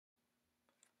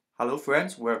Hello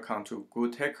friends, welcome to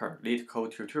GoodTecher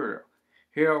LeetCode tutorial.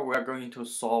 Here we are going to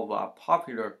solve a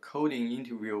popular coding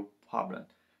interview problem,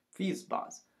 Fizz.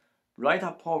 Write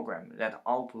a program that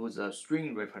outputs a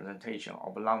string representation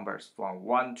of numbers from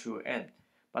 1 to n,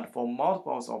 but for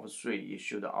multiples of 3 it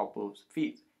should output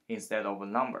Fizz instead of a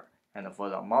number, and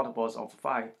for the multiples of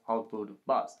 5 output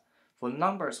buzz. For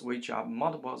numbers which are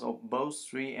multiples of both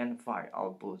 3 and 5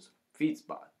 output Fizz.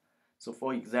 So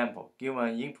for example, given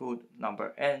an input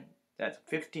number n, that's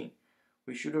 15,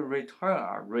 we should return an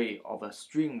array of a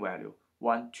string value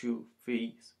 1, 2,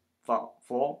 Fizz,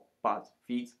 4, buzz,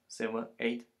 Fizz, 7,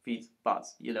 8, Fizz,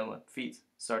 buzz, 11, Fizz,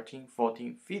 13,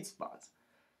 14, Fizz, buzz.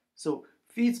 So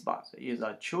Fizz is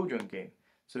a children game.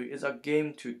 So it's a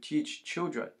game to teach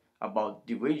children about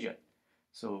division.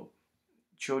 So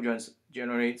children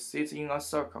generally sit in a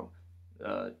circle.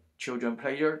 Children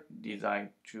player designed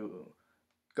to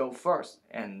go first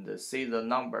and say the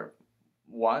number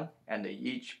 1, and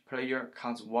each player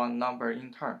counts one number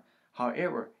in turn.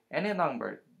 However, any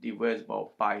number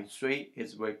divisible by 3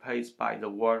 is replaced by the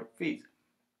word Fizz,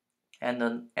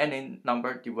 and any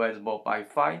number divisible by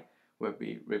 5 will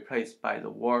be replaced by the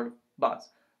word buzz.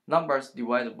 Numbers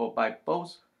divisible by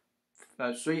both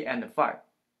 3 and 5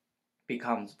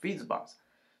 becomes Fizz buzz.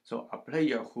 So a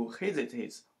player who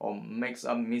hesitates or makes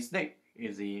a mistake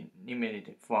is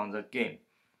eliminated from the game.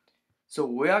 So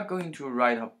we are going to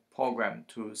write a program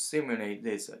to simulate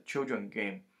this children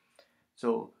game.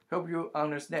 So help you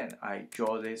understand, I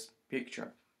draw this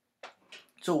picture.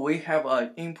 So we have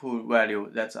an input value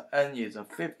that's n is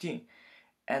 15,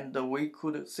 and we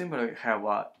could simply have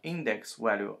an index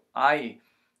value I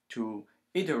to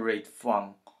iterate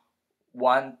from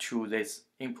 1 to this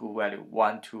input value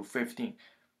 1 to 15.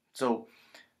 So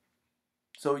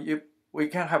if we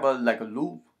can have a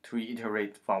loop to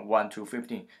iterate from 1 to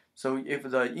 15. So if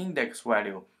the index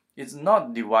value is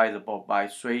not divisible by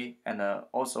 3 and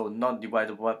also not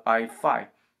divisible by 5,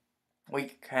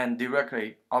 we can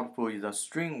directly output the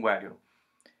string value.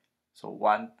 So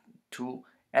 1, 2,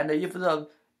 and if the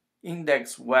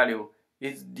index value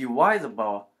is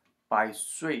divisible by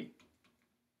 3,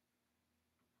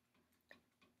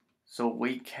 so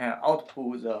we can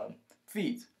output the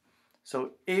Fizz.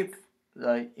 So if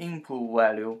the input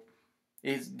value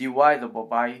is divisible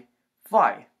by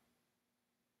 5,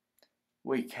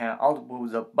 we can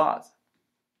output the buzz.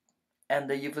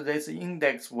 And if this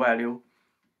index value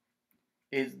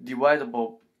is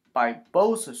divisible by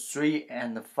both 3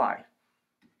 and 5,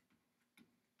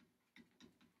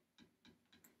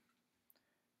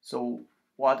 so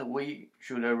what we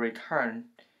should return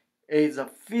is a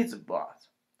Fizz buzz.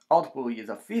 Output is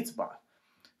a Fizz buzz.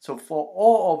 So for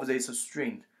all of these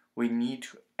strings, we need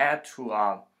to add to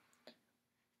our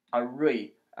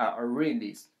array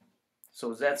list.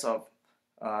 So that's a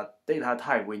data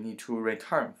type we need to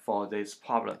return for this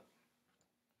problem.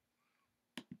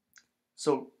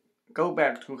 So go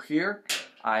back to here.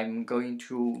 I'm going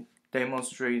to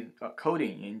demonstrate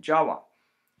coding in Java.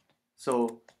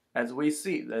 So as we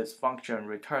see, this function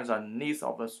returns a list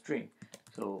of a string.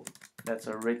 So that's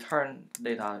a return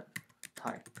data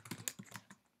type.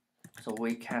 So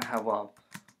we can have a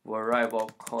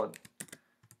variable called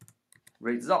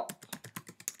result,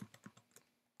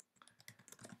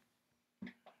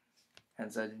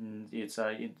 and then it's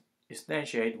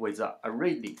instantiated with an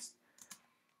array list.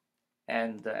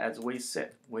 And as we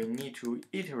said, we need to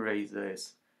iterate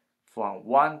this from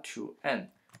 1 to n.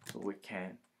 So we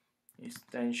can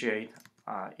instantiate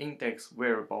index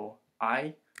variable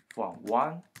I from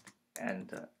 1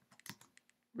 and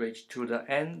reach to the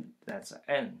n, that's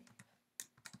n,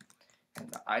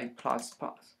 and I++.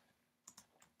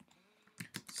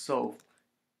 So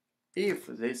if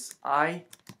this I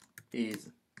is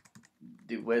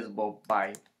divisible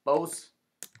by both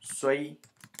 3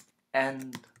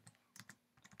 and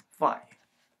 5,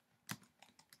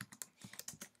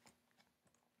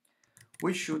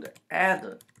 we should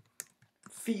add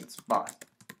Fizz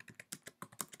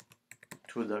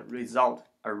to the result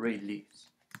array list.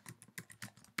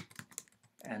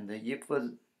 And if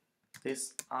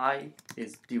this I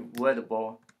is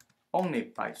divisible only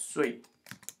by 3,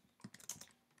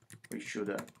 we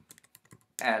should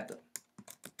add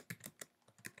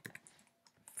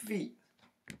Fizz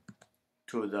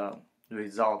to the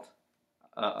result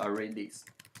array list.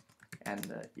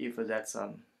 And if that's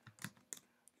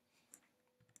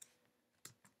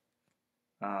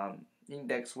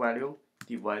index value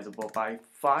divisible by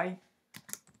 5,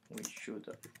 we should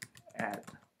add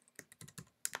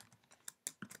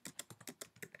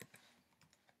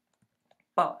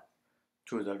buzz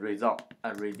to the result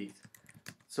array list.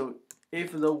 So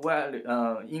if the value,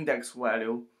 index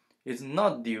value is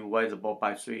not divisible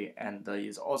by 3 and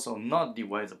is also not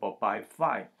divisible by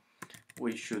 5,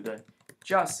 we should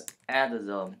just add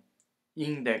the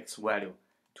index value.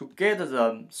 To get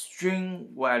the string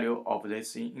value of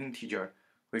this integer,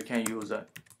 we can use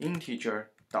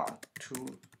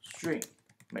integer.toString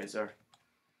method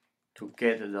to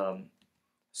get the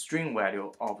string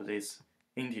value of this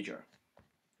integer.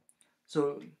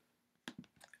 So,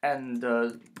 and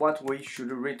what we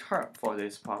should return for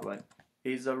this problem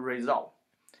is a result.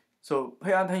 So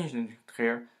pay attention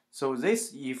here. So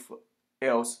this if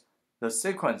else the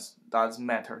sequence does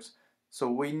matters. So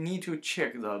we need to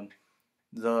check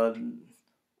the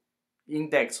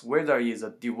index whether it is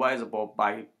divisible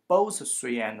by both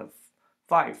 3 and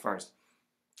 5 first,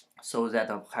 so that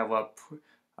have a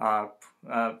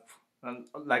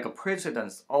like a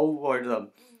precedence over the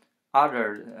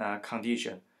other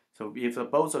condition. So if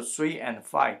both 3 and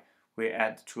 5 we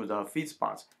add to the Fizz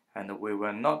bus, and we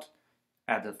will not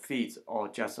add the Fizz or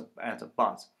just add the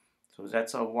bus. So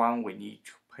that's one we need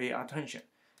to pay attention.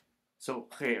 So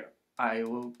here I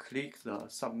will click the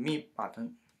submit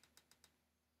button.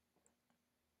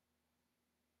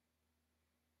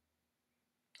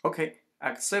 Okay,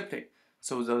 accepted.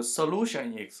 So the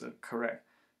solution is correct.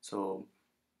 So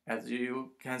as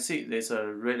you can see, this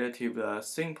is relatively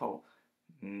simple,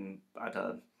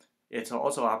 but it's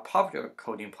also a popular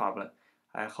coding problem.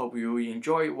 I hope you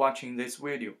enjoy watching this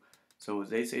video. So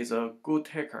this is a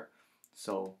GoodTecher.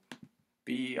 So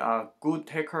be a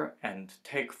GoodTecher and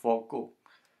take for good.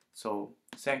 So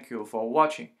thank you for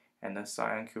watching, and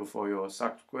thank you for your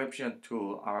subscription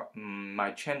to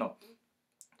my channel.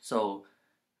 So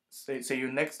see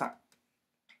you next time.